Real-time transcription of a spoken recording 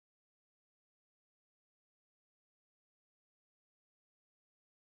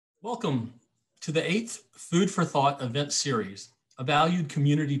Welcome to the 8th Food for Thought event series, a valued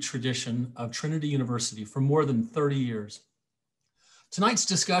community tradition of Trinity University for more than 30 years. Tonight's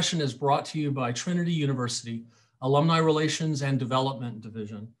discussion is brought to you by Trinity University Alumni Relations and Development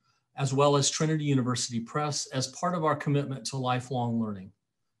Division, as well as Trinity University Press as part of our commitment to lifelong learning.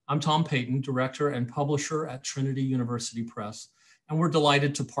 I'm Tom Payton, Director and Publisher at Trinity University Press, and we're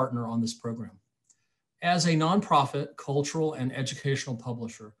delighted to partner on this program. As a nonprofit, cultural, and educational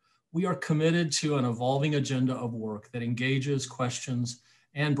publisher, we are committed to an evolving agenda of work that engages, questions,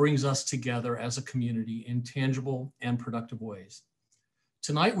 and brings us together as a community in tangible and productive ways.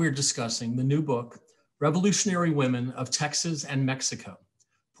 Tonight, we're discussing the new book, Revolutionary Women of Texas and Mexico,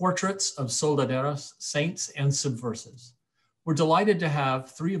 Portraits of Soldaderas, Saints, and Subversives. We're delighted to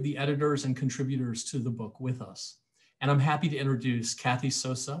have 3 of the editors and contributors to the book with us. And I'm happy to introduce Kathy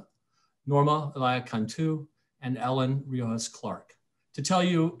Sosa, Norma Elia Cantú, and Ellen Riojas Clark. I'll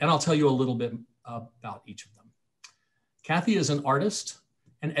tell you a little bit about each of them. Kathy is an artist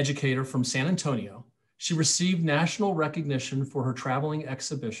and educator from San Antonio. She received national recognition for her traveling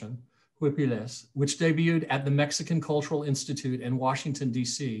exhibition, Huipiles, which debuted at the Mexican Cultural Institute in Washington,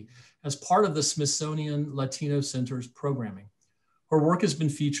 D.C. as part of the Smithsonian Latino Center's programming. Her work has been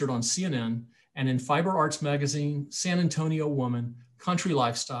featured on CNN and in Fiber Arts Magazine, San Antonio Woman, Country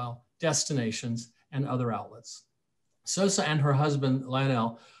Lifestyle, Destinations, and other outlets. Sosa and her husband,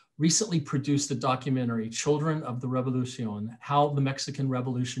 Lionel, recently produced the documentary Children of the Revolution, How the Mexican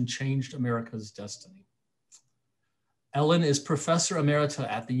Revolution Changed America's Destiny. Ellen is Professor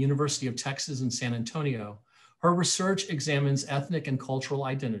Emerita at the University of Texas in San Antonio. Her research examines ethnic and cultural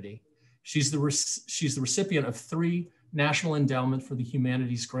identity. She's the recipient of 3 National Endowment for the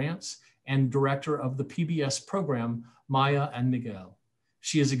Humanities grants and director of the PBS program, Maya and Miguel.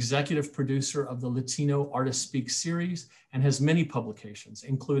 She is executive producer of the Latino Artist Speak series and has many publications,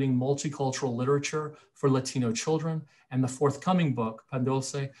 including multicultural literature for Latino children and the forthcoming book, Pan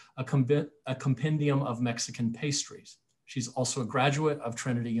Dulce, a compendium of Mexican pastries. She's also a graduate of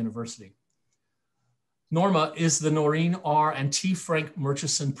Trinity University. Norma is the Norine R and T. Frank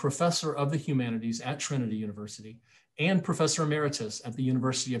Murchison Professor of the Humanities at Trinity University and Professor Emeritus at the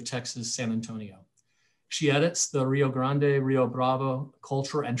University of Texas, San Antonio. She edits the Rio Grande, Rio Bravo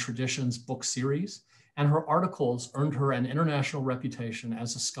Culture and Traditions book series, and her articles earned her an international reputation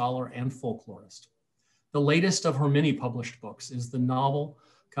as a scholar and folklorist. The latest of her many published books is the novel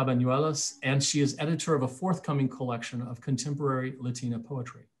Cabañuelas, and she is editor of a forthcoming collection of contemporary Latina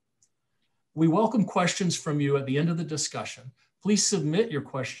poetry. We welcome questions from you at the end of the discussion. Please submit your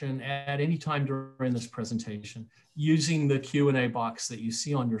question at any time during this presentation using the Q&A box that you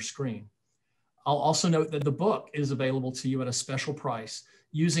see on your screen. I'll also note that the book is available to you at a special price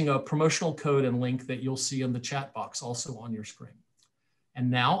using a promotional code and link that you'll see in the chat box also on your screen. And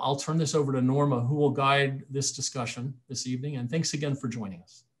now I'll turn this over to Norma, who will guide this discussion this evening. And thanks again for joining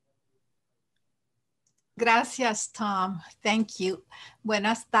us. Gracias, Tom. Thank you.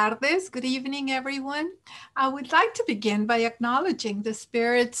 Buenas tardes. Good evening, everyone. I would like to begin by acknowledging the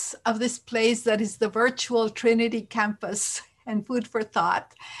spirits of this place that is the virtual Trinity campus and food for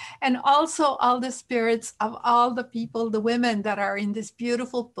thought, and also all the spirits of all the people, the women that are in this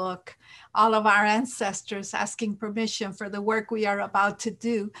beautiful book, all of our ancestors asking permission for the work we are about to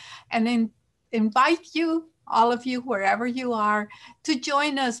do, and invite you, all of you, wherever you are, to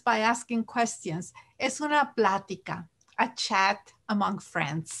join us by asking questions. Es una plática, a chat among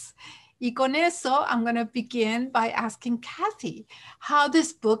friends. Y con eso, I'm going to begin by asking Kathy how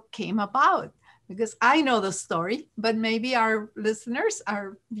this book came about. Because I know the story, but maybe our listeners,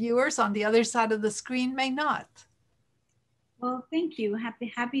 our viewers on the other side of the screen may not. Well, thank you.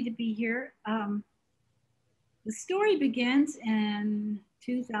 Happy to be here. The story begins in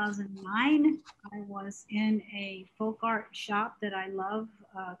 2009. I was in a folk art shop that I love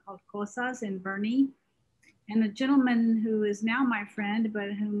called Cosas in Bernie. And a gentleman who is now my friend,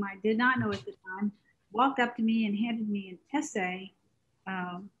 but whom I did not know at the time, walked up to me and handed me an essay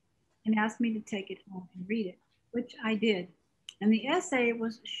and asked me to take it home and read it, which I did. And the essay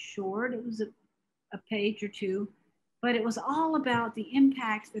was short, it was a page or 2, but it was all about the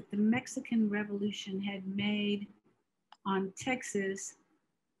impacts that the Mexican Revolution had made on Texas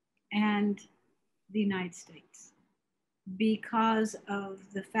and the United States, because of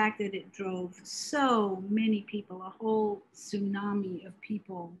the fact that it drove so many people, a whole tsunami of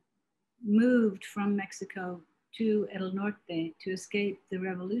people moved from Mexico to El Norte to escape the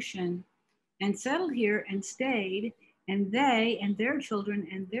revolution and settled here and stayed, and they and their children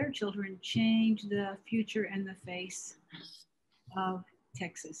changed the future and the face of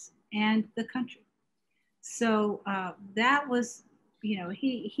Texas and the country. So that was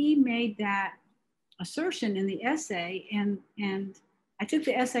he made that assertion in the essay, and I took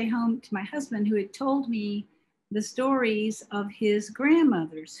the essay home to my husband, who had told me the stories of his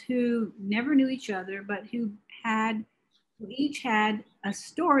grandmothers who never knew each other, but who each had a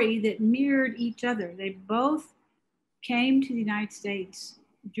story that mirrored each other. They both came to the United States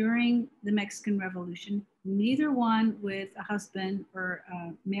during the Mexican Revolution, neither one with a husband or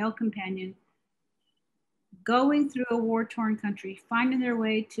a male companion, going through a war-torn country, finding their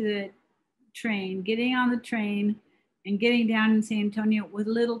way to the train, getting on the train and getting down in San Antonio with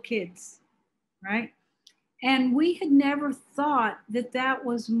little kids, right? And we had never thought that that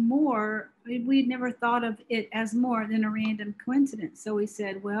was more, we'd never thought of it as more than a random coincidence. So we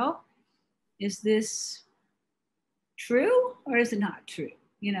said, well, is this true or is it not true?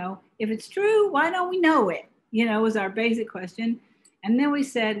 If it's true, why don't we know it? Was our basic question. And then we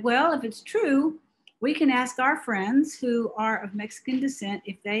said, well, if it's true, we can ask our friends who are of Mexican descent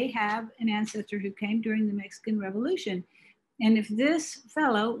if they have an ancestor who came during the Mexican Revolution. And if this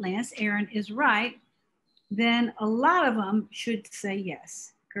fellow, Lance Aaron, is right, then a lot of them should say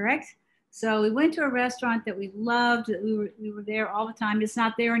yes, correct? So we went to a restaurant that we loved, that we were there all the time. It's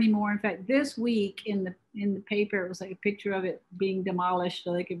not there anymore. In fact, this week in the paper, it was like a picture of it being demolished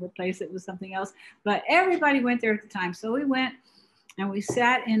so they could replace it with something else. But everybody went there at the time. So we went and we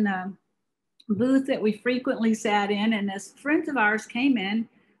sat in a booth that we frequently sat in. And as friends of ours came in,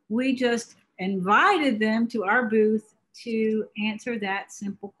 we just invited them to our booth to answer that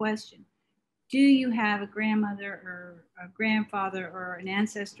simple question. Do you have a grandmother or a grandfather or an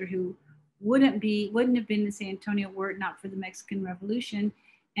ancestor who wouldn't have been in San Antonio were it not for the Mexican Revolution?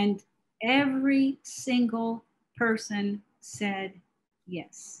 And every single person said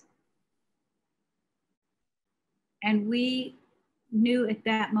yes. And we knew at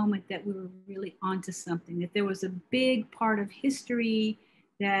that moment that we were really onto something, that there was a big part of history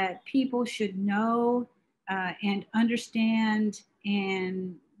that people should know and understand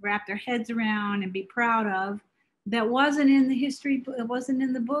and wrap their heads around and be proud of, that wasn't in the history, it wasn't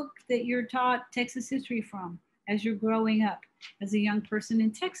in the book that you're taught Texas history from as you're growing up as a young person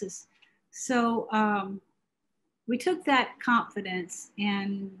in Texas. So we took that confidence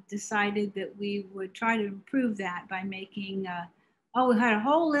and decided that we would try to improve that by making, we had a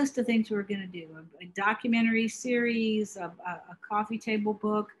whole list of things we were gonna do, a documentary series, a coffee table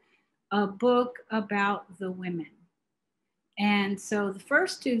book, a book about the women. And so the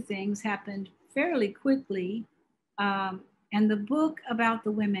first two things happened fairly quickly. And the book about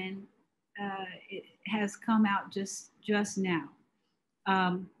the women it has come out just now.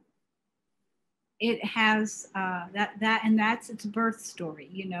 It has that's its birth story.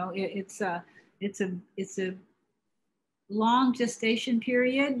 It's a long gestation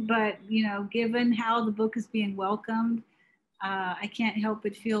period, but given how the book is being welcomed, I can't help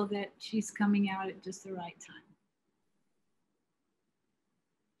but feel that she's coming out at just the right time.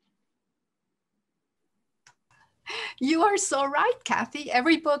 You are so right, Kathy.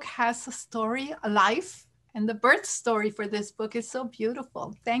 Every book has a story, a life, and the birth story for this book is so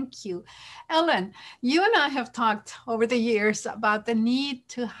beautiful. Thank you. Ellen, you and I have talked over the years about the need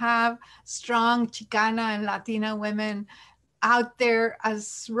to have strong Chicana and Latina women out there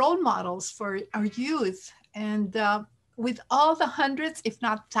as role models for our youth. And with all the hundreds, if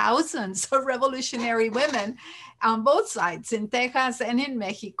not thousands, of revolutionary women on both sides, in Texas and in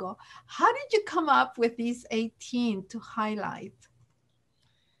Mexico, how did you come up with these 18 to highlight?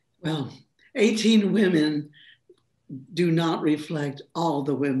 Well, 18 women do not reflect all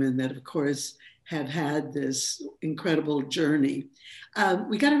the women that, of course, have had this incredible journey.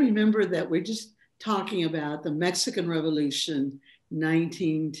 We got to remember that we're just talking about the Mexican Revolution,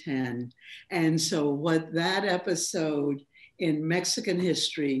 1910. And so what that episode in Mexican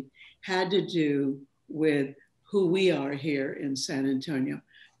history had to do with who we are here in San Antonio.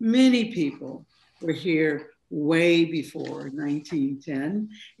 Many people were here way before 1910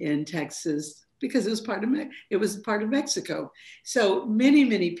 in Texas because it was part of Mexico. So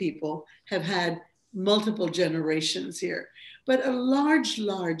many people have had multiple generations here, but a large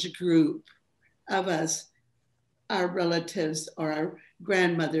group of us, our relatives or our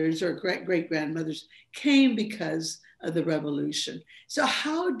grandmothers or great-grandmothers, came because of the revolution. So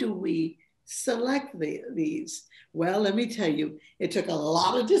how do we select these? Well, let me tell you, it took a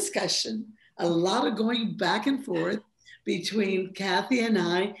lot of discussion, a lot of going back and forth between Kathy and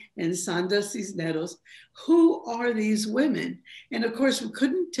I and Sandra Cisneros. Who are these women? And of course, we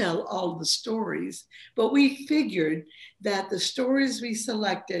couldn't tell all the stories, but we figured that the stories we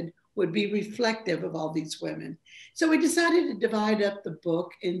selected would be reflective of all these women. So we decided to divide up the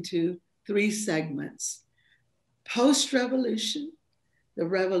book into 3 segments: post-revolution, the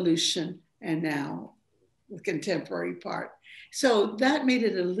revolution, and now the contemporary part. So that made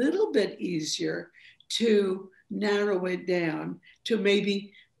it a little bit easier to narrow it down to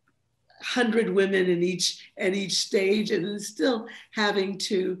maybe 100 women in at each stage, and still having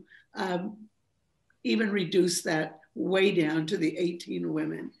to even reduce that way down to the 18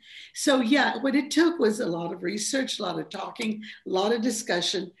 women. So yeah, what it took was a lot of research, a lot of talking, a lot of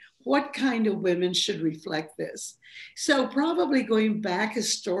discussion. What kind of women should reflect this? So probably going back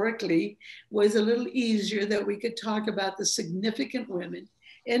historically was a little easier, that we could talk about the significant women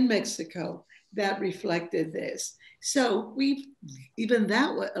in Mexico that reflected this. So even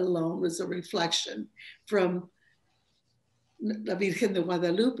that alone was a reflection from La Virgen de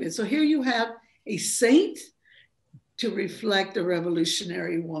Guadalupe. So here you have a saint to reflect a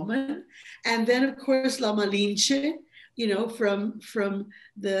revolutionary woman. And then of course, La Malinche, from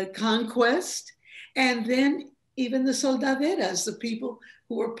the conquest. And then even the soldaderas, the people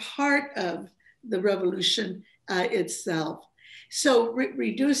who were part of the revolution itself. So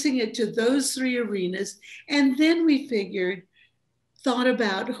reducing it to those three arenas. And then we thought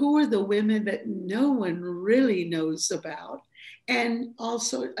about who are the women that no one really knows about, and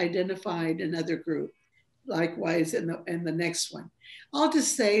also identified another group, likewise in the next one. I'll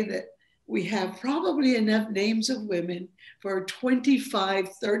just say that we have probably enough names of women for 25,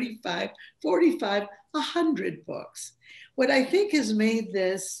 35, 45, 100 books. What I think has made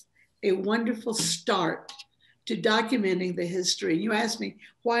this a wonderful start to documenting the history. You asked me,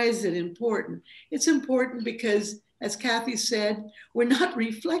 why is it important? It's important because, as Kathy said, we're not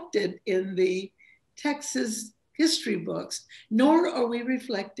reflected in the Texas history books, nor are we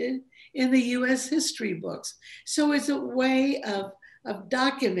reflected in the US history books. So it's a way of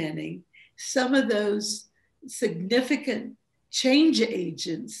documenting some of those significant change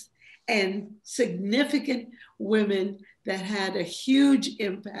agents and significant women that had a huge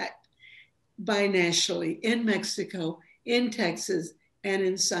impact binationally in Mexico, in Texas, and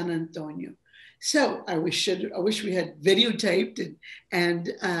in San Antonio. So I wish we had videotaped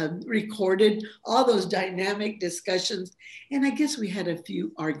and recorded all those dynamic discussions. And I guess we had a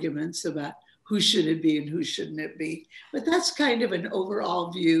few arguments about who should it be and who shouldn't it be. But that's kind of an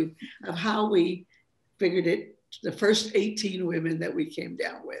overall view of how we figured it, the first 18 women that we came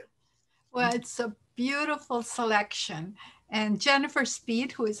down with. Well, it's a beautiful selection. And Jennifer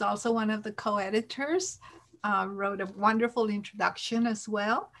Speed, who is also one of the co-editors, wrote a wonderful introduction as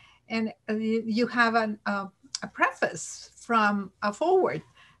well. And you have a preface from a foreword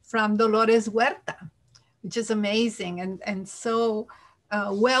from Dolores Huerta, which is amazing and so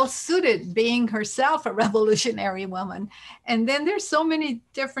well suited, being herself a revolutionary woman. And then there's so many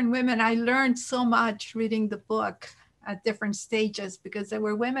different women. I learned so much reading the book at different stages, because there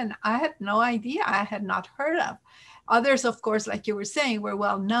were women I had no idea, I had not heard of. Others, of course, like you were saying, were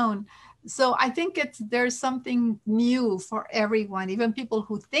well known. So I think there's something new for everyone, even people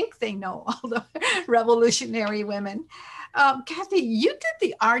who think they know all the revolutionary women. Kathy, you did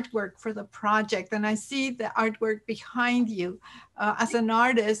the artwork for the project, and I see the artwork behind you as an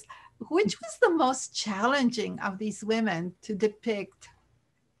artist. Which was the most challenging of these women to depict?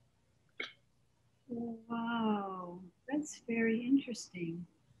 Wow, that's very interesting.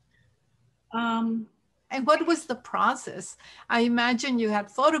 And what was the process? I imagine you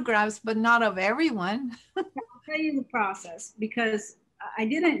had photographs, but not of everyone. I'll tell you the process, because I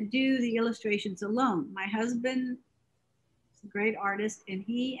didn't do the illustrations alone. My husband is a great artist, and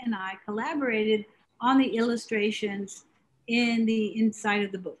he and I collaborated on the illustrations in the inside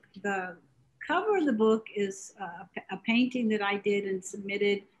of the book. The cover of the book is a painting that I did and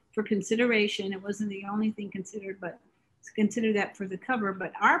submitted for consideration. It wasn't the only thing considered, but consider that for the cover.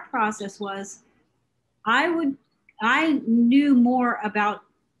 But our process was, I knew more about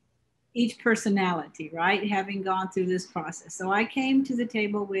each personality, right? Having gone through this process. So I came to the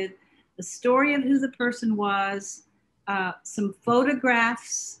table with the story of who the person was, some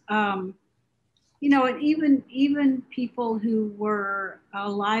photographs, and even people who were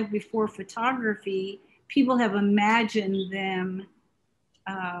alive before photography, people have imagined them,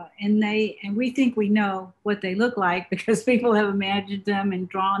 and we think we know what they look like because people have imagined them and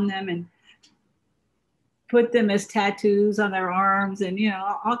drawn them and put them as tattoos on their arms and,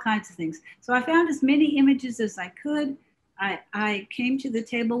 all kinds of things. So I found as many images as I could. I came to the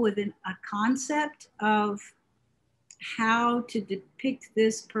table with a concept of how to depict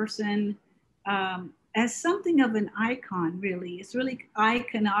this person as something of an icon, really. It's really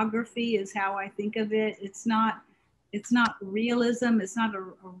iconography is how I think of it. It's not realism. It's not a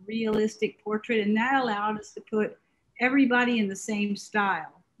realistic portrait. And that allowed us to put everybody in the same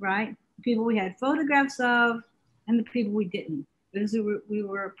style, right? The people we had photographs of and the people we didn't. because we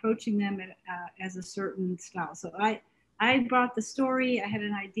were approaching them as a certain style. So I brought the story. I had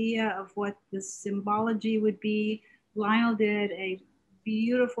an idea of what the symbology would be. Lionel did a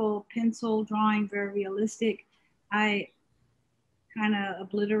beautiful pencil drawing, very realistic. I kind of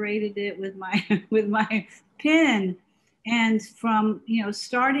obliterated it with my with my pen, and from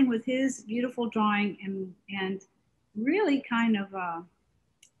starting with his beautiful drawing and really kind of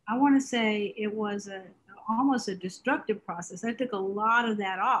I want to say it was almost a destructive process. I took a lot of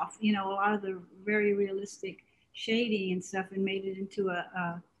that off, a lot of the very realistic shading and stuff, and made it into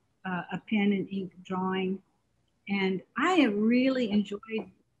a pen and ink drawing. And I have really enjoyed the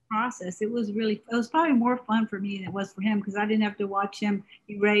process. It was probably more fun for me than it was for him, because I didn't have to watch him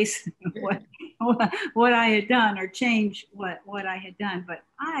erase what I had done or change what I had done. But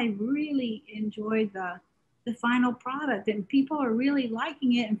I really enjoyed the final product, and people are really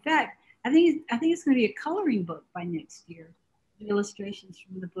liking it. In fact, I think it's going to be a coloring book by next year. The illustrations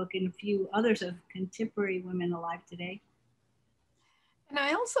from the book and a few others of contemporary women alive today. And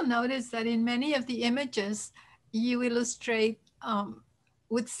I also noticed that in many of the images, you illustrate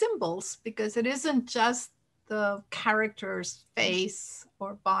with symbols, because it isn't just the character's face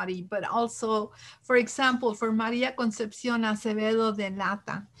or body, but also, for example, for Maria Concepcion Acevedo de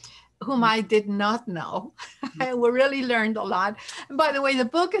Lata, whom I did not know. We really learned a lot. And by the way, the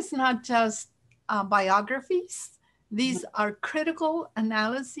book is not just biographies. These are critical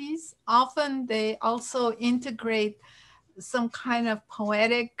analyses. Often they also integrate some kind of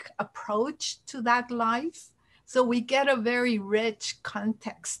poetic approach to that life. So we get a very rich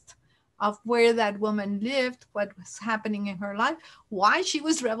context of where that woman lived, what was happening in her life, why she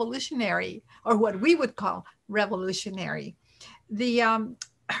was revolutionary, or what we would call revolutionary.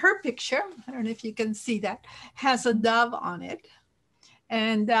 Her picture, I don't know if you can see that, has a dove on it.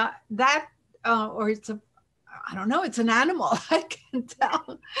 And I don't know, it's an animal, I can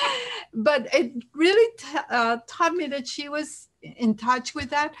tell. But it really taught me that she was in touch with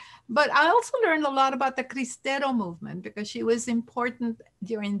that. But I also learned a lot about the Cristero movement, because she was important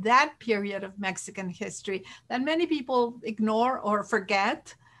during that period of Mexican history that many people ignore or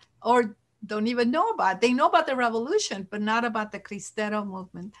forget or don't even know about. They know about the revolution, but not about the Cristero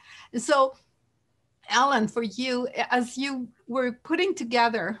movement. And so, Ellen, for you, as you were putting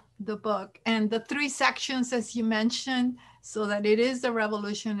together the book and the three sections, as you mentioned, so that it is the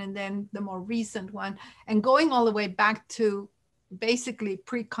revolution and then the more recent one, and going all the way back to basically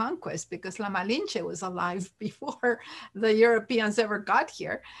pre-conquest, because La Malinche was alive before the Europeans ever got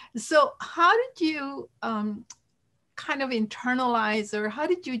here. So how did you kind of internalize, or how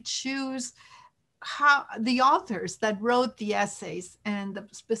did you choose how the authors that wrote the essays and the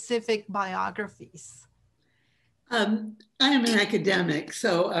specific biographies? I am an academic,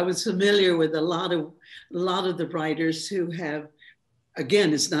 so I was familiar with a lot of the writers who have,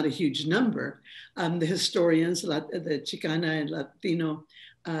 again, it's not a huge number. The historians, the Chicana and Latino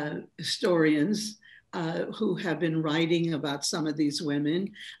historians who have been writing about some of these women.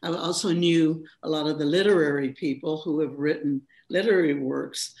 I also knew a lot of the literary people who have written literary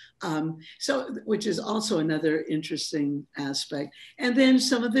works, which is also another interesting aspect. And then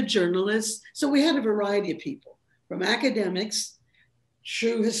some of the journalists. So we had a variety of people, from academics,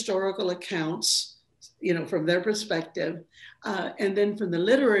 true historical accounts, from their perspective, and then from the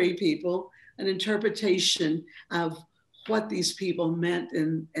literary people, an interpretation of what these people meant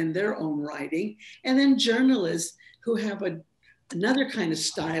in their own writing, and then journalists who have another kind of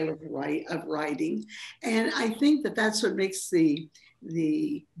style of writing. And I think that that's what makes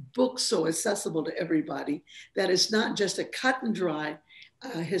the book so accessible to everybody, that it's not just a cut and dry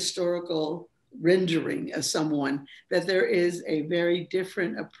historical rendering of someone, that there is a very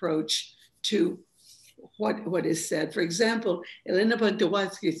different approach to what is said. For example, Elena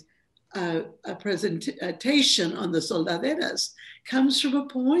Pontewaski's a presentation on the soldaderas comes from a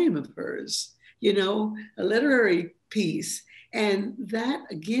poem of hers, a literary piece. And that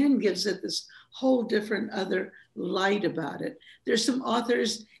again gives it this whole different other light about it. There's some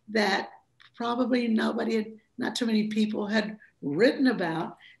authors that probably not too many people had written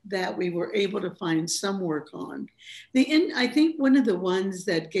about, that we were able to find some work on. I think one of the ones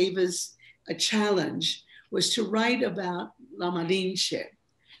that gave us a challenge was to write about La Malinche,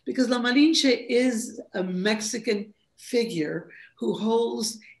 because La Malinche is a Mexican figure who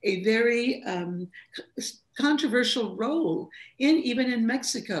holds a very controversial role even in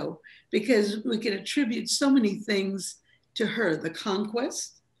Mexico, because we can attribute so many things to her: the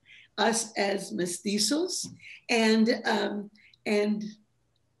conquest, us as mestizos, and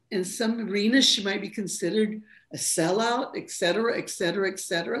in some arenas she might be considered a sellout, et cetera, et cetera, et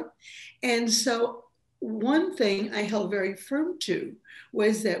cetera. And so one thing I held very firm to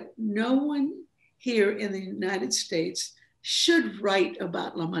was that no one here in the United States should write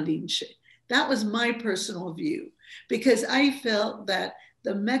about La Malinche. That was my personal view, because I felt that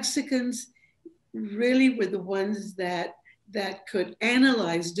the Mexicans really were the ones that could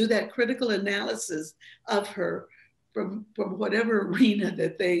analyze, do that critical analysis of her from whatever arena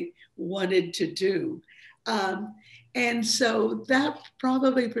that they wanted to do. And so that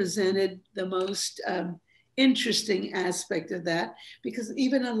probably presented the most interesting aspect of that, because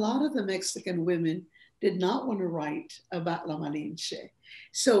even a lot of the Mexican women did not want to write about La Malinche.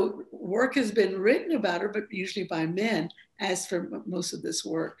 So work has been written about her, but usually by men, as for most of this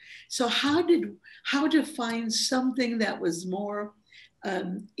work. So how to find something that was more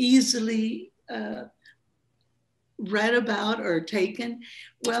easily read about or taken?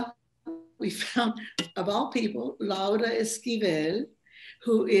 Well, we found, of all people, Laura Esquivel,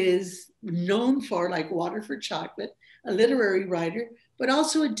 who is known for, like Water for Chocolate, a literary writer, but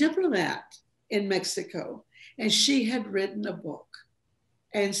also a diplomat in Mexico. And she had written a book.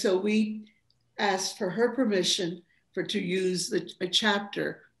 And so we asked for her permission to use a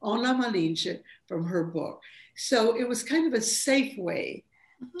chapter on La Malinche from her book. So it was kind of a safe way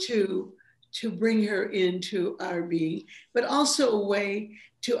to bring her into our being, but also a way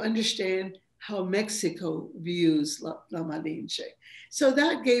to understand how Mexico views La Malinche. So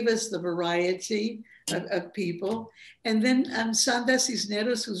that gave us the variety of people. And then Sandra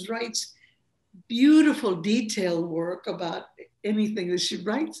Cisneros, who writes beautiful detailed work about anything that she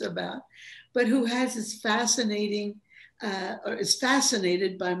writes about, but who has this fascinating, or is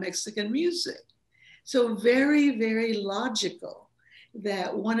fascinated by Mexican music. So very, very logical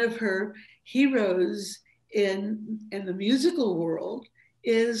that one of her heroes in the musical world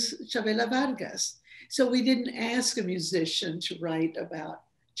is Chavela Vargas. So we didn't ask a musician to write about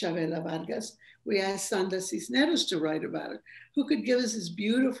Chavela Vargas. We asked Sandra Cisneros to write about it, who could give us this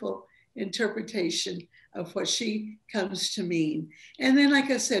beautiful interpretation of what she comes to mean. And then,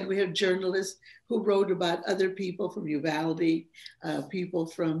 like I said, we have journalists who wrote about other people from Uvalde, people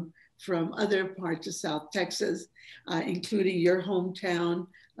from other parts of South Texas, including your hometown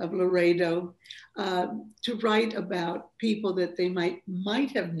of Laredo, to write about people that they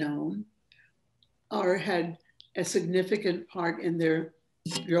might have known or had a significant part in their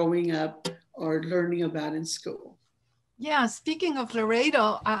growing up or learning about in school. Yeah, speaking of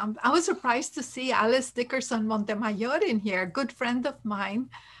Laredo, I was surprised to see Alice Dickerson Montemayor in here, a good friend of mine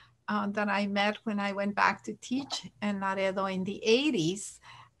that I met when I went back to teach in Laredo in the 80s,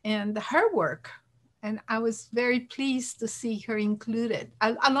 and her work. And I was very pleased to see her included,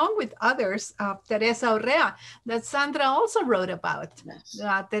 along with others, Teresa Urrea, that Sandra also wrote about, yes.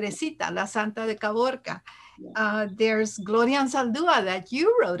 Teresita, La Santa de Caborca. There's Gloria Anzaldúa that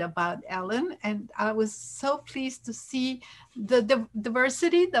you wrote about, Ellen, and I was so pleased to see the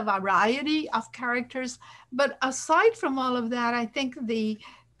diversity, the variety of characters. But aside from all of that, I think the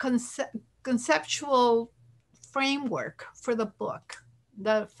conceptual framework for the book,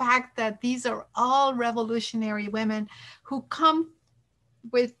 the fact that these are all revolutionary women who come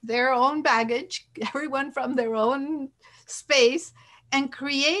with their own baggage, everyone from their own space, and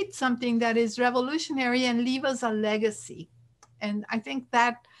create something that is revolutionary and leave us a legacy. And I think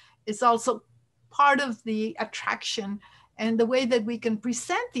that is also part of the attraction and the way that we can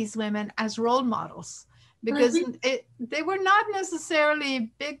present these women as role models, because they were not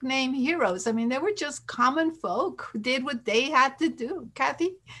necessarily big name heroes. I mean, they were just common folk who did what they had to do.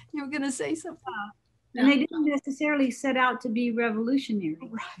 Kathy, you were going to say something? And they didn't necessarily set out to be revolutionary.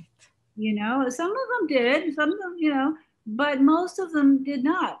 Right. You know, some of them did, some of them, you know, but most of them did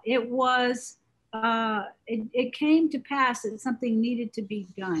not. It was, it came to pass that something needed to be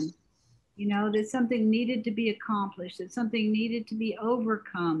done, you know, that something needed to be accomplished, that something needed to be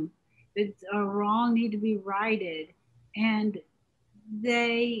overcome, that a wrong needed to be righted. And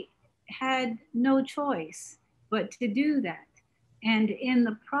they had no choice but to do that. And in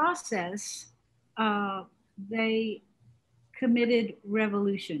the process, they committed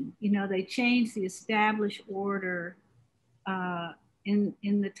revolution. You know, they changed the established order in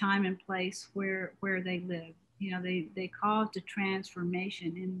the time and place where they live. You know, they caused a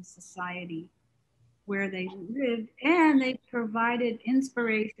transformation in society where they lived, and they provided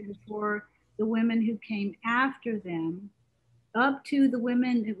inspiration for the women who came after them, up to the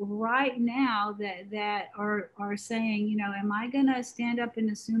women right now that are saying, you know, am I gonna stand up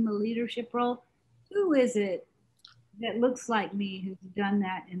and assume a leadership role? Who is it that looks like me who's done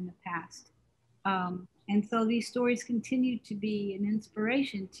that in the past? And so these stories continue to be an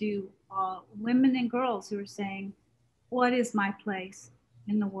inspiration to women and girls who are saying, what is my place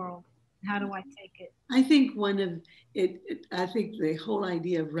in the world? How do I take it? I think I think the whole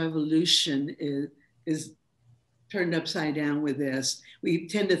idea of revolution is turned upside down with this. We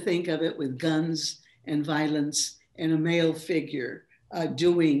tend to think of it with guns and violence and a male figure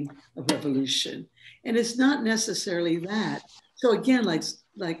doing a revolution. And it's not necessarily that. So again,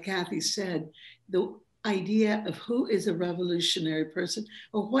 like Kathy said, the idea of who is a revolutionary person,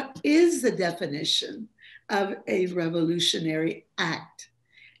 or what is the definition of a revolutionary act.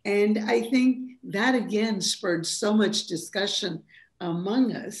 And I think that again spurred so much discussion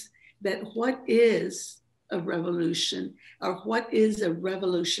among us, that what is a revolution, or what is a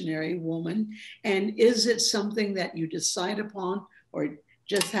revolutionary woman? And is it something that you decide upon, or it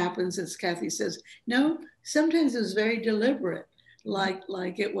just happens, as Kathy says? No, sometimes it's very deliberate,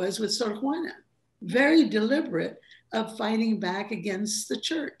 like it was with Sor Juana, very deliberate of fighting back against the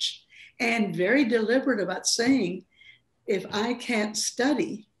church, and very deliberate about saying, if I can't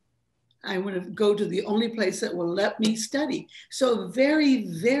study, I want to go to the only place that will let me study. So very,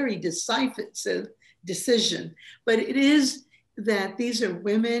 very decisive decision. But it is that these are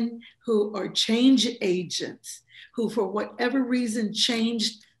women who are change agents, who for whatever reason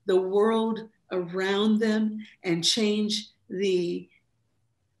changed the world around them and changed the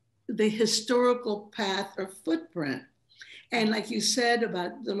historical path or footprint. And like you said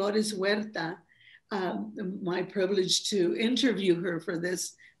about Dolores Huerta, my privilege to interview her for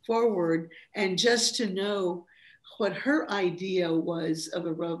this forward, and just to know what her idea was of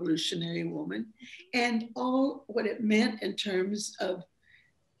a revolutionary woman, and all what it meant in terms of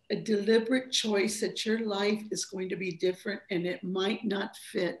a deliberate choice that your life is going to be different, and it might not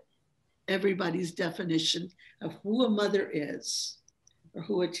fit everybody's definition of who a mother is, or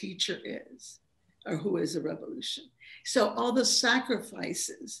who a teacher is, or who is a revolution. So all the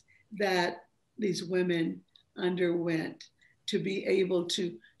sacrifices that these women underwent to be able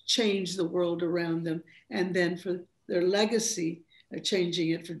to change the world around them, and then for their legacy of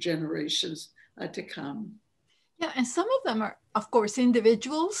changing it for generations to come. Yeah, and some of them are, of course,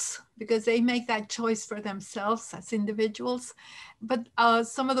 individuals, because they make that choice for themselves as individuals. But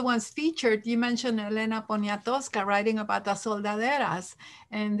some of the ones featured, you mentioned Elena Poniatowska writing about the soldaderas,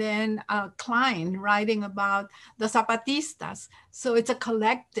 and then Klein writing about the Zapatistas. So it's a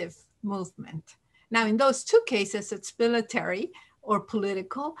collective movement. Now, in those two cases, it's military or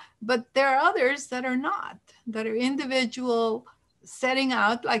political, but there are others that are not, that are individual, setting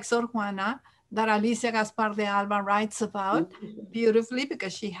out, like Sor Juana, that Alicia Gaspar de Alba writes about beautifully,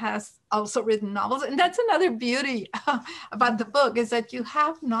 because she has also written novels. And that's another beauty about the book, is that you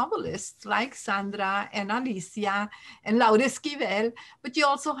have novelists like Sandra and Alicia and Laura Esquivel, but you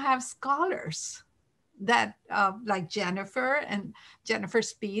also have scholars that like Jennifer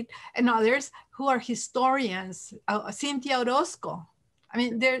Speed and others who are historians, Cynthia Orozco. I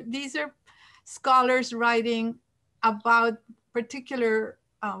mean, these are scholars writing about particular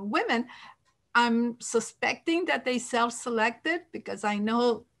women. I'm suspecting that they self-selected, because I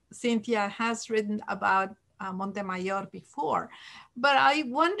know Cynthia has written about Montemayor before, but I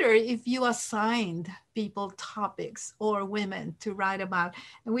wonder if you assigned people topics or women to write about.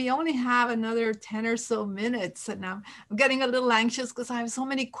 And we only have another 10 or so minutes, and I'm getting a little anxious because I have so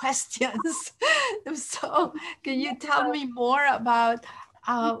many questions. So can you tell me more about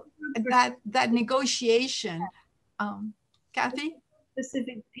that negotiation? Kathy?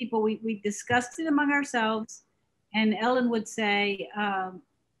 Specific people, we discussed it among ourselves, and Ellen would say,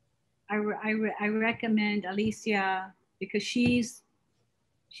 I recommend Alicia because she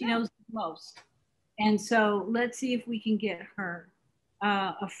knows the most, and so let's see if we can get her.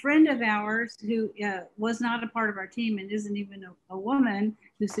 A friend of ours who was not a part of our team and isn't even a woman,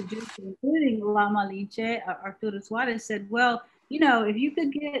 who suggested including La Malinche, Arturo Suarez, said, well, you know, if you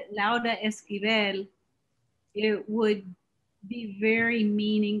could get Laura Esquivel, it would be very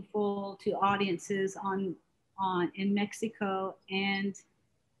meaningful to audiences in Mexico and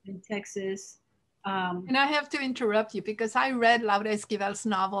in Texas. And I have to interrupt you, because I read Laura Esquivel's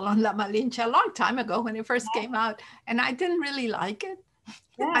novel on La Malinche a long time ago when it first came out, and I didn't really like it.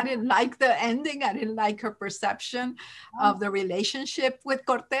 Yeah. I didn't like the ending. I didn't like her perception of the relationship with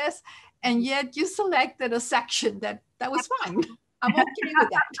Cortés. And yet you selected a section that was fine. I'm okay with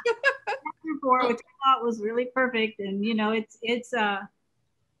that. Which I thought was really perfect. And, you know, it's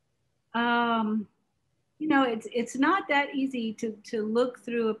not that easy to look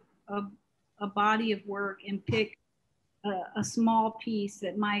through a body of work and pick a small piece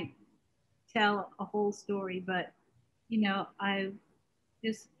that might tell a whole story. But, you know, I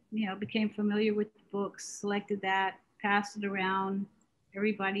just, you know, became familiar with the books, selected that, passed it around,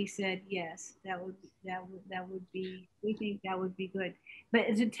 everybody said yes, we think that would be good.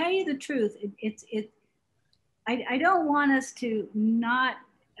 But to tell you the truth, I don't want us to not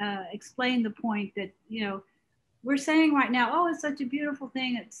explain the point that, you know, we're saying right now, oh, it's such a beautiful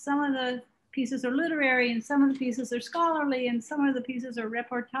thing. It's some of the pieces are literary and some of the pieces are scholarly and some of the pieces are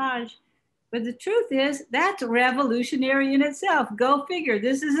reportage. But the truth is that's revolutionary in itself. Go figure.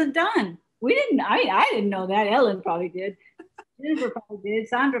 This isn't done. I didn't know that. Ellen probably did. Jennifer probably did.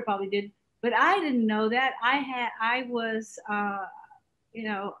 Sandra probably did. But I didn't know that. I was,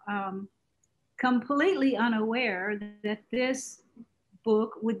 completely unaware that this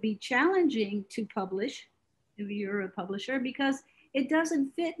book would be challenging to publish if you're a publisher, because it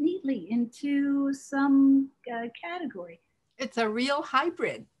doesn't fit neatly into some category. It's a real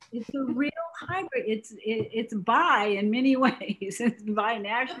hybrid. It's a real hybrid. It's bi in many ways. It's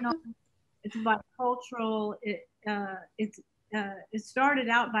bi-national. It's bicultural. It started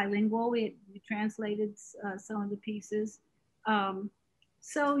out bilingual. We translated some of the pieces.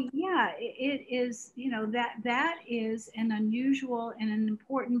 So yeah, it is, you know, that is an unusual and an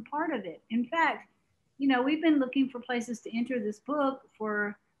important part of it. In fact, you know, we've been looking for places to enter this book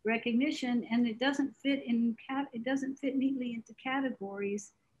for recognition, and it doesn't fit neatly into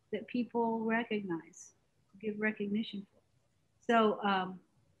categories that people recognize, give recognition for. So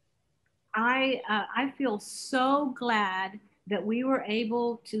I feel so glad that we were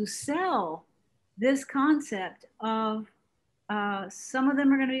able to sell this concept of some of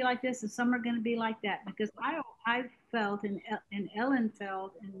them are going to be like this and some are going to be like that, because I felt and Ellen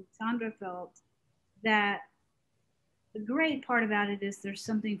felt and Sandra felt that the great part about it is there's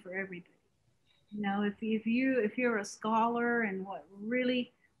something for everybody. You know, if you're a scholar and what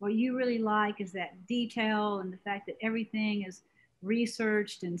you really like is that detail and the fact that everything is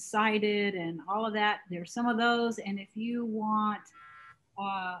researched and cited and all of that, there's some of those. And if you want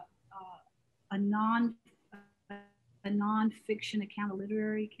a non-fiction account, a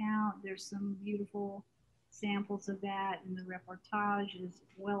literary account, there's some beautiful samples of that, and the reportage is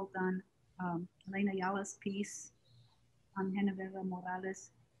well done. Elena Ayala's piece on Genevieve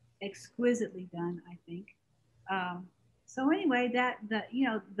Morales, exquisitely done, I think. So anyway, the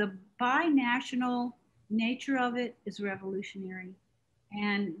binational nature of it is revolutionary,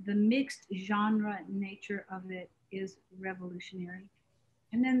 and the mixed genre nature of it is revolutionary.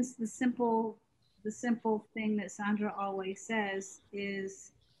 And then the simple thing that Sandra always says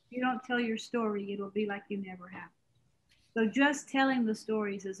is, if you don't tell your story, it'll be like you never have. So just telling the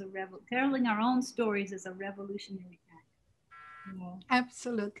stories is telling our own stories is a revolutionary act. You know?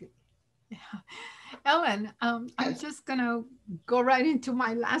 Absolutely. Yeah. Ellen, I'm just going to go right into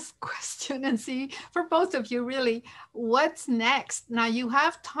my last question and see for both of you, really, what's next? Now, you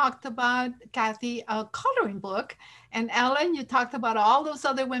have talked about, Kathy, a coloring book, and Ellen, you talked about all those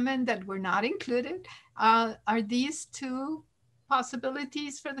other women that were not included. Are these two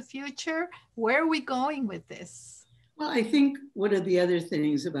possibilities for the future? Where are we going with this? Well, I think one of the other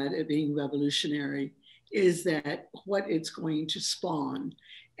things about it being revolutionary is that what it's going to spawn.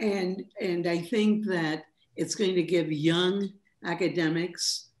 And I think that it's going to give young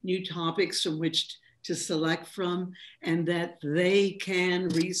academics new topics from which to select from, and that they can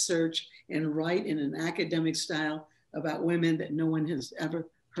research and write in an academic style about women that no one has ever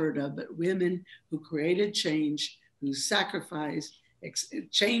heard of, but women who created change, who sacrificed,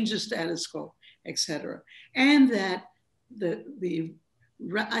 changed the status quo, etc. And that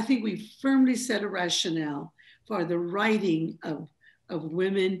I think we firmly set a rationale for the writing of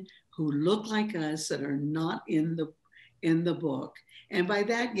women who look like us that are not in the book. And by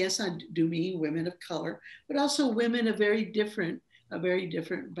that, yes, I do mean women of color, but also women of very different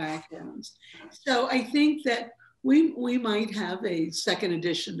backgrounds. So I think that we might have a second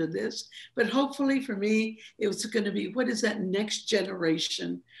edition to this, but hopefully for me, it was going to be, what is that next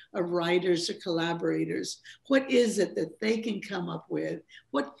generation of writers or collaborators? What is it that they can come up with?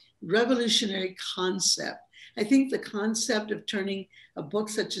 What revolutionary concept? I think the concept of turning a book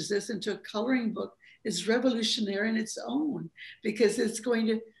such as this into a coloring book is revolutionary in its own, because it's going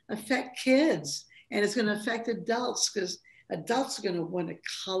to affect kids and it's going to affect adults, because adults are going to want to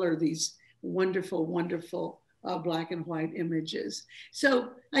color these wonderful, wonderful black and white images.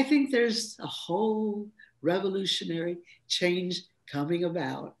 So I think there's a whole revolutionary change coming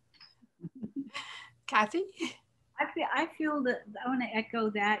about. Kathy? I feel that I want to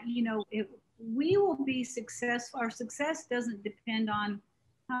echo that. You know, we will be successful. Our success doesn't depend on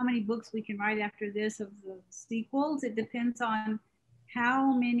how many books we can write after this of the sequels. It depends on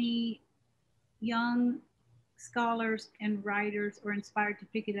how many young scholars and writers are inspired to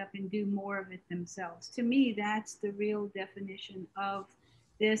pick it up and do more of it themselves. To me, that's the real definition of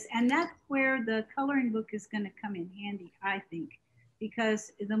this. And that's where the coloring book is going to come in handy, I think,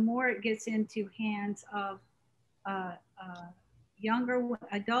 because the more it gets into hands of younger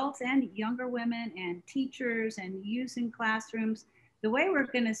adults and younger women and teachers and youth in classrooms, the way we're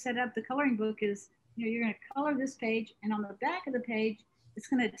going to set up the coloring book is, you know, you're going to color this page, and on the back of the page, it's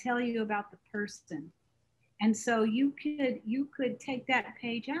going to tell you about the person. And so you could take that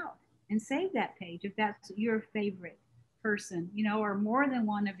page out and save that page if that's your favorite person, you know, or more than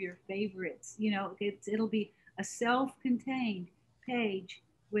one of your favorites. You know, it'll be a self-contained page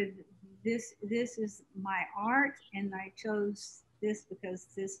with this is my art, and I chose this because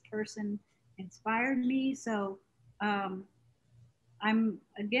this person inspired me. So I'm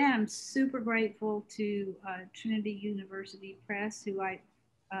super grateful to Trinity University Press, who I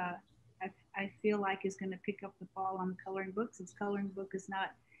feel like is going to pick up the ball on the coloring book, since coloring book is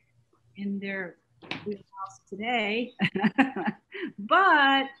not in their wheelhouse today.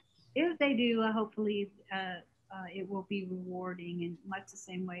 But if they do, hopefully it will be rewarding in much the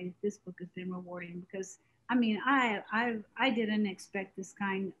same way this book has been rewarding. Because I mean, I didn't expect this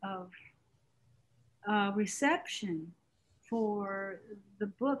kind of reception for the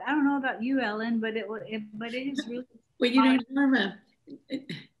book. I don't know about you, Ellen, but it is really. Well, you know,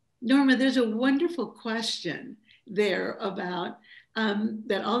 Norma, there's a wonderful question there about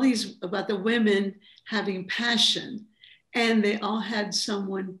that all these, about the women having passion, and they all had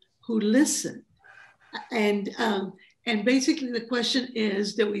someone who listened. And basically the question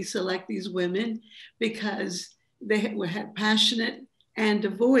is, that we select these women because they had passionate and a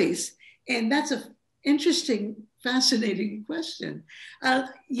voice? And that's an interesting, fascinating question.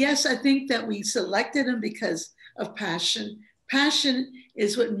 Yes, I think that we selected them because of passion. Passion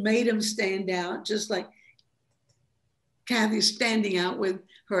is what made them stand out, just like Kathy's standing out with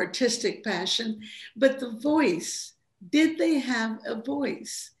her artistic passion. But the voice, did they have a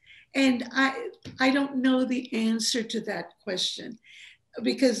voice? And I don't know the answer to that question,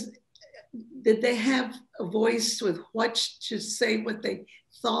 because did they have a voice with what to say, what they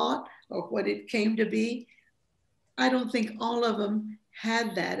thought or what it came to be? I don't think all of them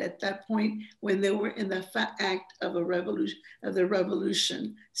had that at that point when they were in the act of a revolution, of the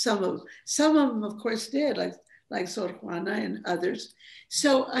revolution. Some of them, of course, did, like Sor Juana and others.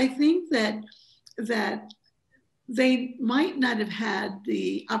 So I think that they might not have had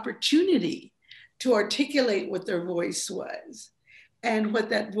the opportunity to articulate what their voice was and what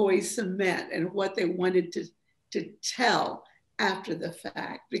that voice meant and what they wanted to tell after the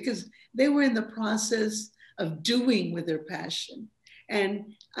fact, because they were in the process of doing with their passion and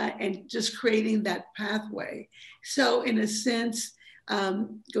just creating that pathway. So in a sense,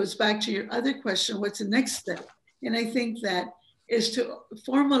 goes back to your other question, what's the next step? And I think that is to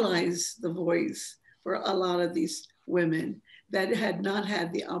formalize the voice for a lot of these women that had not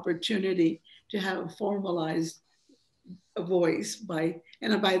had the opportunity to have a formalized voice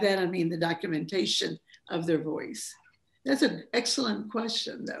and by that I mean the documentation of their voice. That's an excellent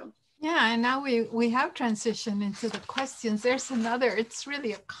question, though. Yeah, and now we have transitioned into the questions. There's another, it's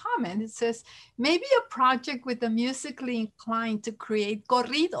really a comment. It says, maybe a project with the musically inclined to create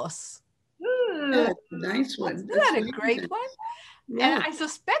corridos. Ooh, that's a nice one. Isn't that a great one? Yeah. And I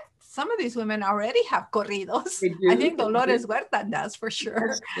suspect some of these women already have corridos. I think Dolores Huerta does for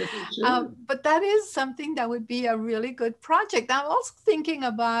sure. But that is something that would be a really good project. I'm also thinking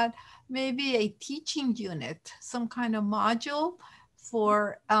about maybe a teaching unit, some kind of module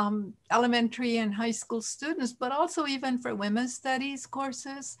for elementary and high school students, but also even for women's studies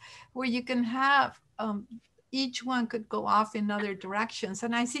courses, where you can have each one could go off in other directions.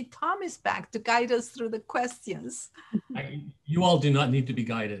 And I see Tom is back to guide us through the questions. You all do not need to be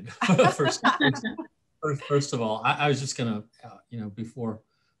guided. First of all, I was just gonna, before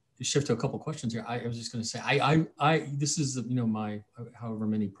you shift to a couple questions here, I was just gonna say, this is, my however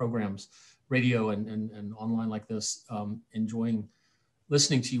many programs, radio and online like this, enjoying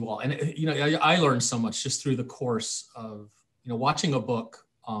listening to you all. And, I learned so much just through the course of, watching a book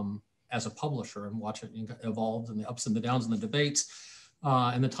as a publisher and watch it evolve and the ups and the downs and the debates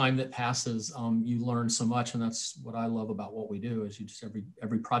and the time that passes. You learn so much, and that's what I love about what we do, is you just,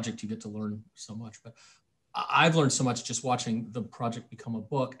 every project you get to learn so much. But I've learned so much just watching the project become a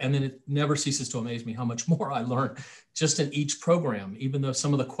book, and then it never ceases to amaze me how much more I learn just in each program, even though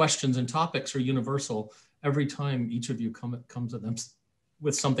some of the questions and topics are universal. Every time each of you comes at them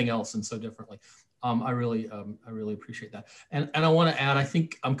with something else and so differently. I really appreciate that. And I want to add, I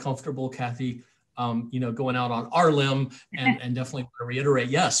think I'm comfortable, Kathy, going out on our limb and definitely want to reiterate,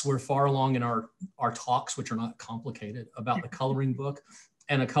 yes, we're far along in our talks, which are not complicated, about the coloring book.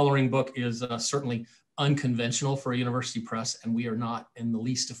 And a coloring book is certainly unconventional for a university press, and we are not in the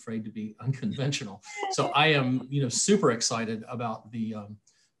least afraid to be unconventional. So I am, super excited about the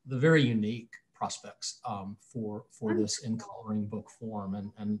very unique prospects for this in coloring book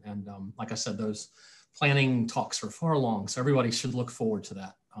form. And like I said, those planning talks are far along, so everybody should look forward to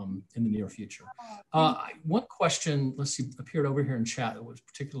that in the near future. One question, let's see, appeared over here in chat that was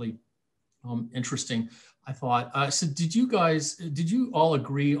particularly interesting, I thought. So did you all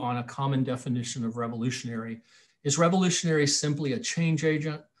agree on a common definition of revolutionary? Is revolutionary simply a change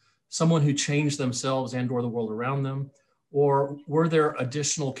agent, someone who changed themselves and or the world around them? Or were there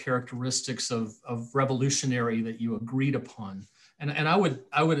additional characteristics of revolutionary that you agreed upon? And I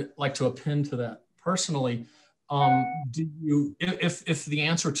would like to append to that personally. If the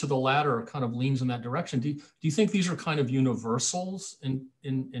answer to the latter kind of leans in that direction, do you think these are kind of universals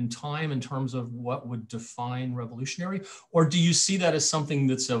in time in terms of what would define revolutionary? Or do you see that as something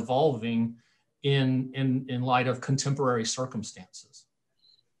that's evolving in light of contemporary circumstances?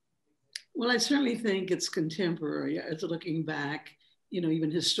 Well, I certainly think it's contemporary. As looking back,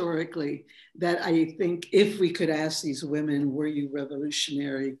 even historically, that I think if we could ask these women, were you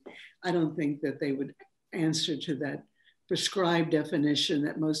revolutionary? I don't think that they would answer to that prescribed definition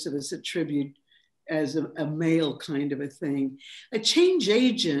that most of us attribute as a male kind of a thing. A change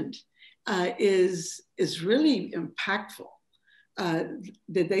agent is really impactful.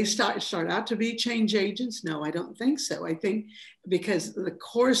 Did they start out to be change agents? No, I don't think so. I think because the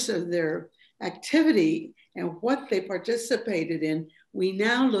course of their activity and what they participated in, we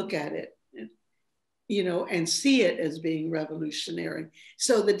now look at it, and see it as being revolutionary.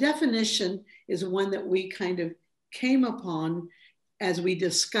 So the definition is one that we kind of came upon as we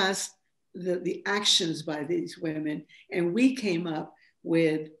discussed the actions by these women, and we came up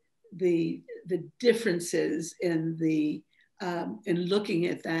with the differences in looking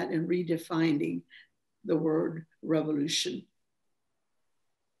at that and redefining the word revolution.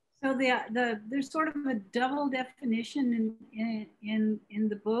 So there's sort of a double definition in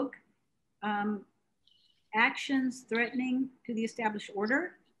the book. Actions threatening to the established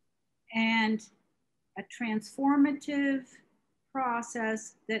order, and a transformative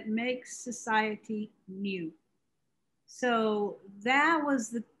process that makes society new. So that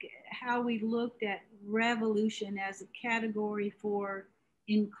was how we looked at revolution as a category for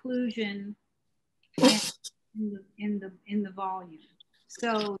inclusion in the volume.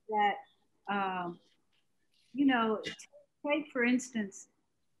 So that take for instance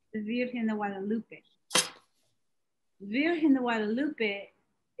the Virgen de Guadalupe. Virgen de Guadalupe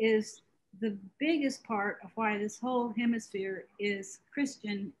is the biggest part of why this whole hemisphere is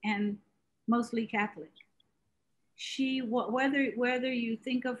Christian and mostly Catholic. She, whether you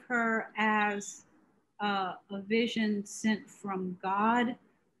think of her as a vision sent from God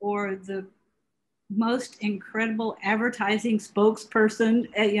or the most incredible advertising spokesperson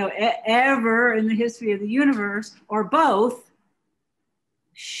ever in the history of the universe, or both,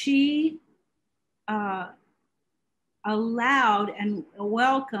 she allowed and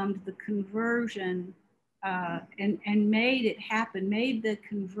welcomed the conversion and made it happen, made the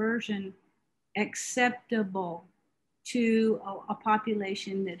conversion acceptable to a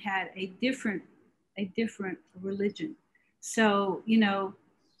population that had a different religion. So,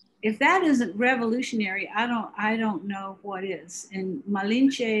 if that isn't revolutionary, I don't know what is. And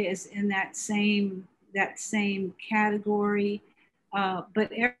Malinche is in that same category.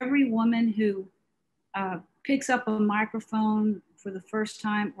 But every woman who picks up a microphone for the first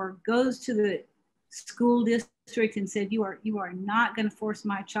time or goes to the school district and said, you are not going to force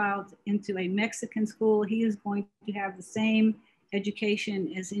my child into a Mexican school. He is going to have the same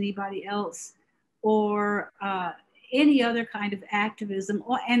education as anybody else, or any other kind of activism.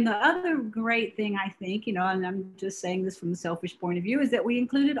 And the other great thing, I think, and I'm just saying this from a selfish point of view, is that we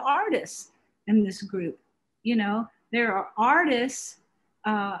included artists in this group. There are artists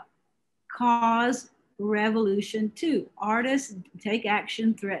cause revolution too. Artists take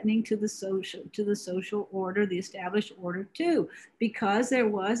action threatening to the social order, the established order too, because there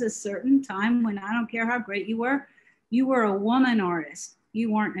was a certain time when, I don't care how great you were a woman artist. You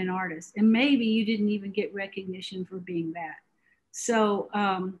weren't an artist, and maybe you didn't even get recognition for being that. So,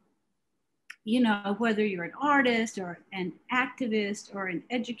 whether you're an artist or an activist or an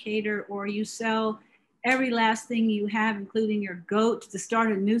educator, or you sell every last thing you have, including your goat, to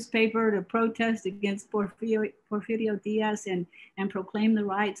start a newspaper to protest against Porfirio Diaz and proclaim the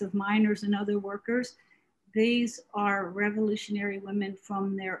rights of miners and other workers, these are revolutionary women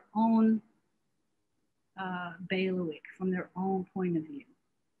from their own bailiwick, from their own point of view.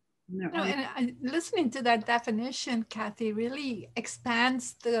 Listening to that definition, Kathy, really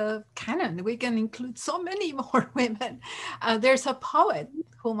expands the canon. We can include so many more women. There's a poet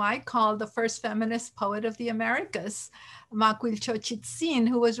whom I call the first feminist poet of the Americas, Macuilchochitzin,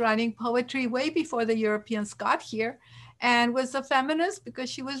 who was writing poetry way before the Europeans got here, and was a feminist because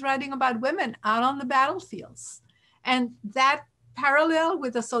she was writing about women out on the battlefields. And that parallel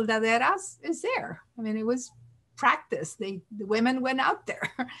with the soldaderas is there. I mean, it was practice. The women went out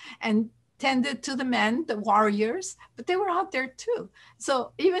there and tended to the men, the warriors, but they were out there too.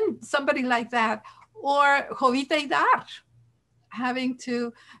 So even somebody like that, or Jovita Idar, having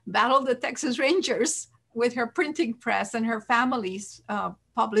to battle the Texas Rangers with her printing press and her family's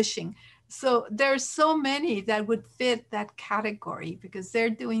publishing. So there's so many that would fit that category because they're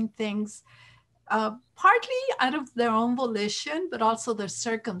doing things partly out of their own volition, but also their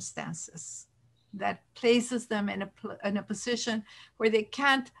circumstances that places them in a position where they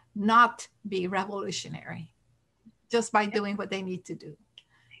can't not be revolutionary just by doing what they need to do.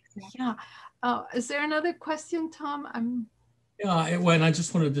 Yeah. Is there another question, Tom? Yeah, and I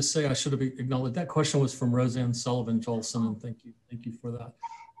just wanted to say, I should have acknowledged that question was from Roseanne Sullivan Jolson, and thank you for that.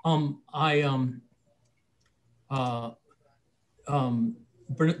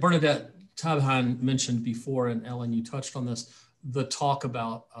 Bernadette Tabhan mentioned before, and Ellen, you touched on this, the talk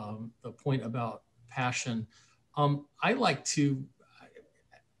about the point about passion. I like to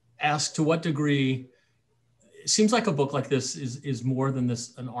ask to what degree, it seems like a book like this is more than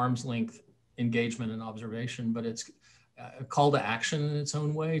this, an arm's length engagement and observation, but it's a call to action in its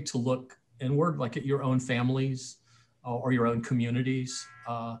own way, to look inward, like at your own families or your own communities,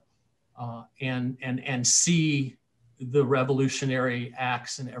 and see the revolutionary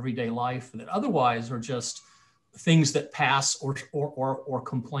acts in everyday life that otherwise are just things that pass, or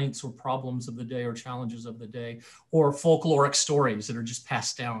complaints or problems of the day or challenges of the day, or folkloric stories that are just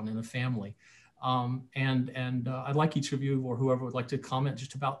passed down in a family. I'd like each of you or whoever would like to comment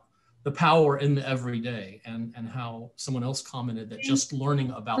just about the power in the everyday, and how someone else commented that just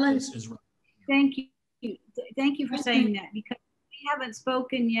learning about this is. Thank you. Thank you for saying that, because we haven't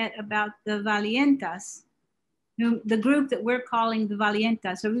spoken yet about the Valientas, the group that we're calling the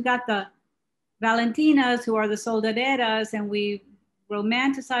Valientas. So we've got the Valentinas, who are the soldaderas, and we've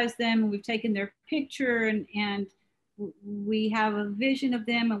romanticized them, and we've taken their picture, and we have a vision of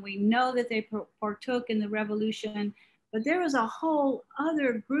them, and we know that they partook in the revolution. But there was a whole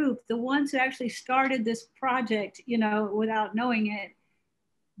other group, the ones who actually started this project, without knowing it,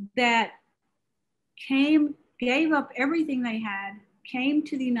 that gave up everything they had, came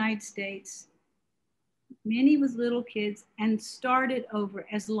to the United States, many with little kids, and started over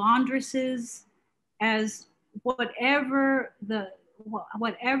as laundresses, as whatever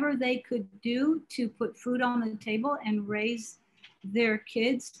they could do to put food on the table and raise their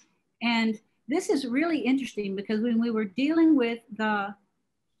kids. And this is really interesting, because when we were dealing with the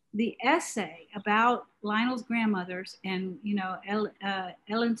essay about Lionel's grandmothers, and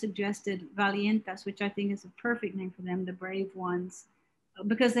Ellen suggested Valientas, which I think is a perfect name for them, the brave ones,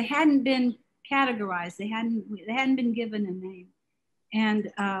 because they hadn't been categorized, they hadn't been given a name,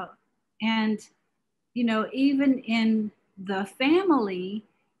 and even in the family,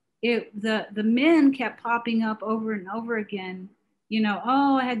 the men kept popping up over and over again.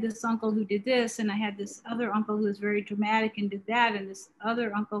 Oh, I had this uncle who did this, and I had this other uncle who was very dramatic and did that, and this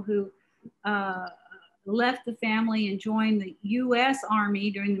other uncle who left the family and joined the U.S. Army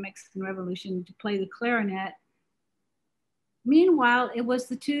during the Mexican Revolution to play the clarinet. Meanwhile, it was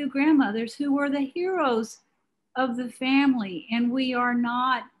the two grandmothers who were the heroes of the family, and we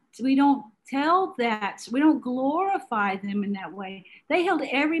don't tell that, we don't glorify them in that way. They held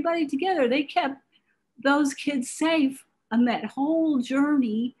everybody together. They kept those kids safe on that whole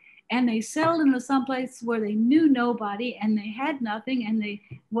journey, and they settled into some place where they knew nobody, and they had nothing, and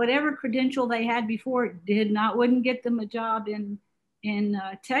whatever credential they had before wouldn't get them a job in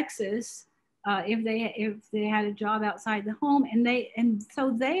Texas if they had a job outside the home, and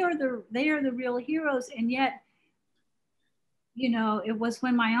so they are the real heroes. And yet, it was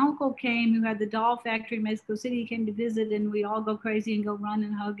when my uncle came, who had the doll factory in Mexico City, he came to visit, and we all go crazy and go run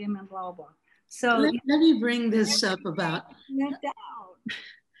and hug him and blah, blah, blah. So let me bring this up about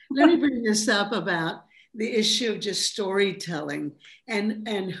the issue of just storytelling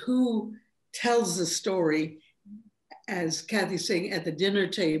and who tells the story, as Kathy's saying, at the dinner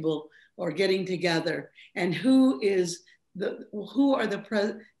table or getting together, and who are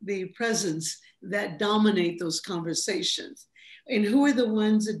the presence that dominate those conversations, and who are the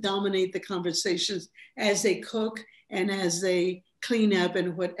ones that dominate the conversations as they cook and as they clean up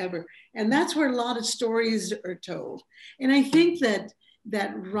and whatever. And that's where a lot of stories are told. And I think that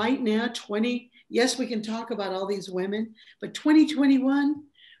that right now, yes, we can talk about all these women, but 2021,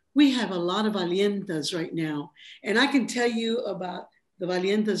 we have a lot of valientas right now. And I can tell you about the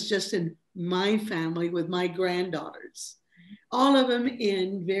valientas just in my family with my granddaughters. All of them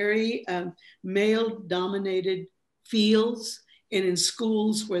in very male-dominated fields and in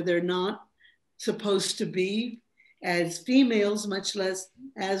schools where they're not supposed to be as females, much less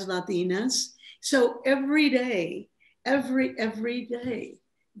as Latinas. So every day, every day,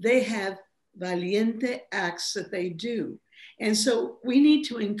 they have valiente acts that they do. And so we need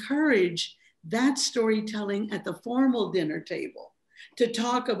to encourage that storytelling at the formal dinner table to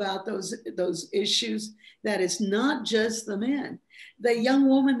talk about those issues, that it's not just the men. The young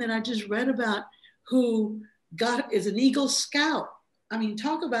woman that I just read about who is an Eagle Scout. I mean,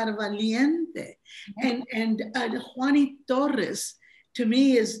 talk about a valiente. And Juani Torres, to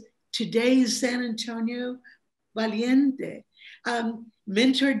me, is today's San Antonio valiente.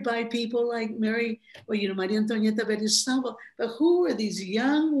 Mentored by people like Maria Antonieta Berrizaba. But who are these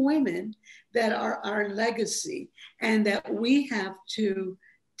young women that are our legacy, and that we have to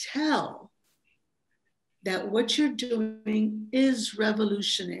tell that what you're doing is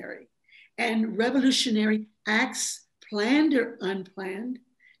revolutionary, and revolutionary acts, planned or unplanned,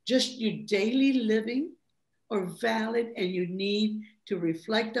 just your daily living, are valid, and you need to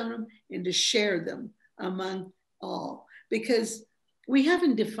reflect on them and to share them among all, because we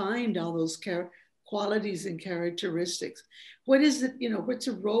haven't defined all those qualities and characteristics. What is it, what's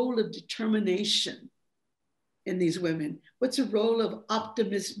a role of determination in these women? What's a role of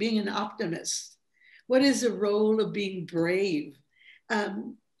being an optimist? What is the role of being brave?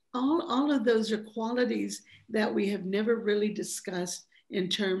 All of those are qualities that we have never really discussed in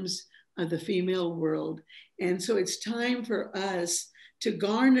terms of the female world. And so it's time for us to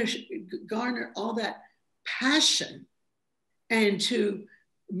garner all that passion and to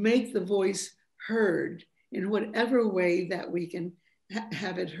make the voice heard in whatever way that we can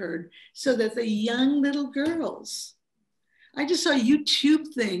have it heard, so that the young little girls, I just saw a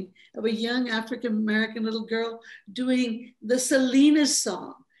YouTube thing of a young African-American little girl doing the Selena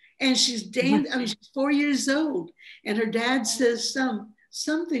song. And she's dancing, she's 4 years old. And her dad says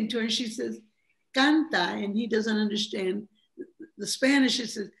something to her. And she says, canta. And he doesn't understand the Spanish. She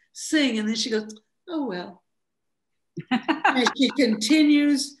says, sing. And then she goes, oh, well. And she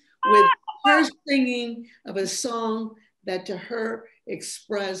continues with her singing of a song that to her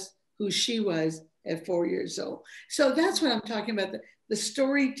expressed who she was at 4 years old. So that's what I'm talking about. The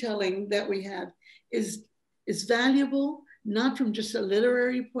storytelling that we have is valuable, not from just a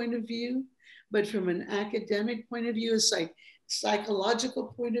literary point of view, but from an academic point of view, a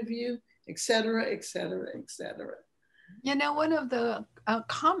psychological point of view, et cetera, et cetera, et cetera. One of the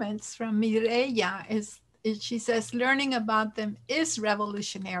comments from Mireya is she says, learning about them is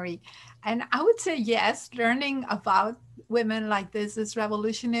revolutionary. And I would say, yes, learning about women like this is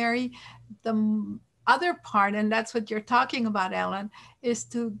revolutionary. The other part, and that's what you're talking about, Ellen, is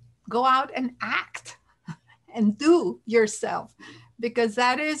to go out and act and do yourself, because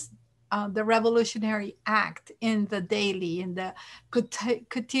that is the revolutionary act in the daily, in the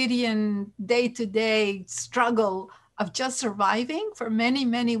quotidian, day-to-day struggle of just surviving for many,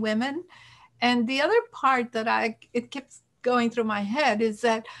 many women. And the other part that it keeps going through my head is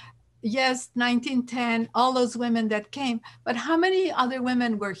that, yes, 1910, all those women that came, but how many other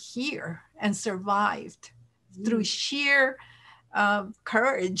women were here and survived through sheer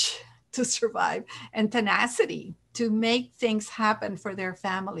courage to survive and tenacity to make things happen for their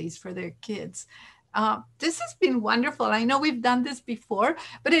families, for their kids. This has been wonderful. I know we've done this before,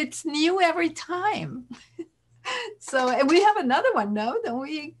 but it's new every time. So, and we have another one, no? Don't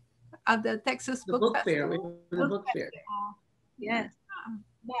we? At the Texas Book Fair. The book fair. Yes.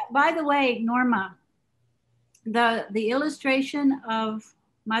 By the way, Norma, the illustration of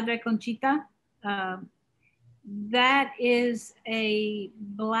Madre Conchita, that is a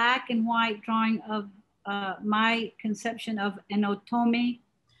black and white drawing of my conception of an otome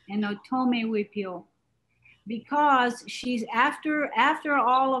wipio, because she's after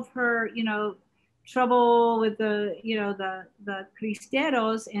all of her, trouble with the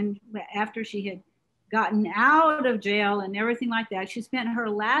cristeros, and after she had gotten out of jail and everything like that, she spent her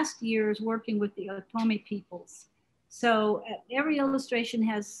last years working with the Otome peoples. So every illustration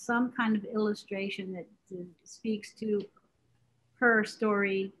has some kind of illustration that speaks to her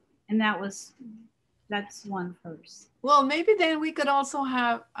story, and that's one verse. Well, maybe then we could also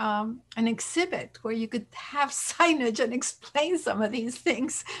have an exhibit where you could have signage and explain some of these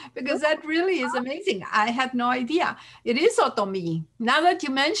things, because that really is amazing. I had no idea. It is Otomi. Now that you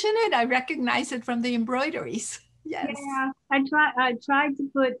mention it, I recognize it from the embroideries. Yes. Yeah, I tried to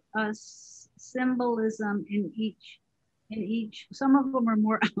put a symbolism in each. Some of them are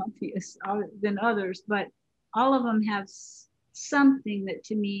more obvious than others, but all of them have something that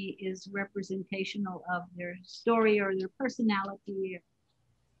to me is representational of their story or their personality.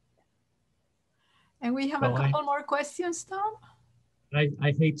 And we have a couple more questions, Tom. I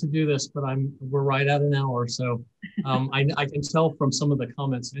hate to do this, but we're right at an hour. So I can tell from some of the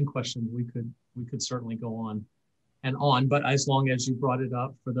comments and questions we could certainly go on and on. But as long as you brought it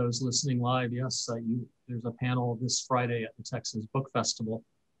up for those listening live, yes, there's a panel this Friday at the Texas Book Festival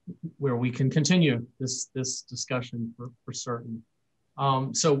where we can continue this discussion for certain.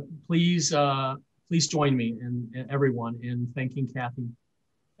 So please join me and everyone in thanking Kathy,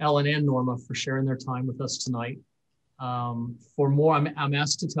 Ellen, and Norma for sharing their time with us tonight. For more, I'm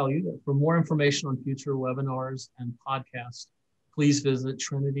asked to tell you that for more information on future webinars and podcasts, please visit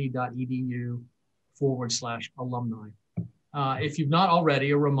trinity.edu/alumni. If you've not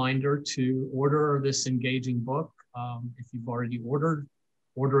already, a reminder to order this engaging book. If you've already order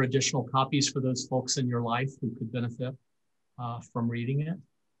additional copies for those folks in your life who could benefit from reading it,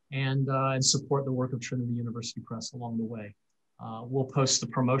 and support the work of Trinity University Press along the way. We'll post the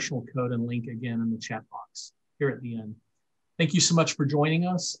promotional code and link again in the chat box here at the end. Thank you so much for joining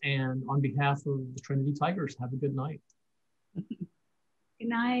us. And on behalf of the Trinity Tigers, have a good night. Good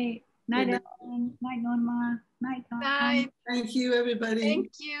night. Night, Ellen. Night, Norma. Night, Tom. Night. Thank you, everybody.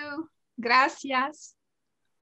 Thank you. Gracias.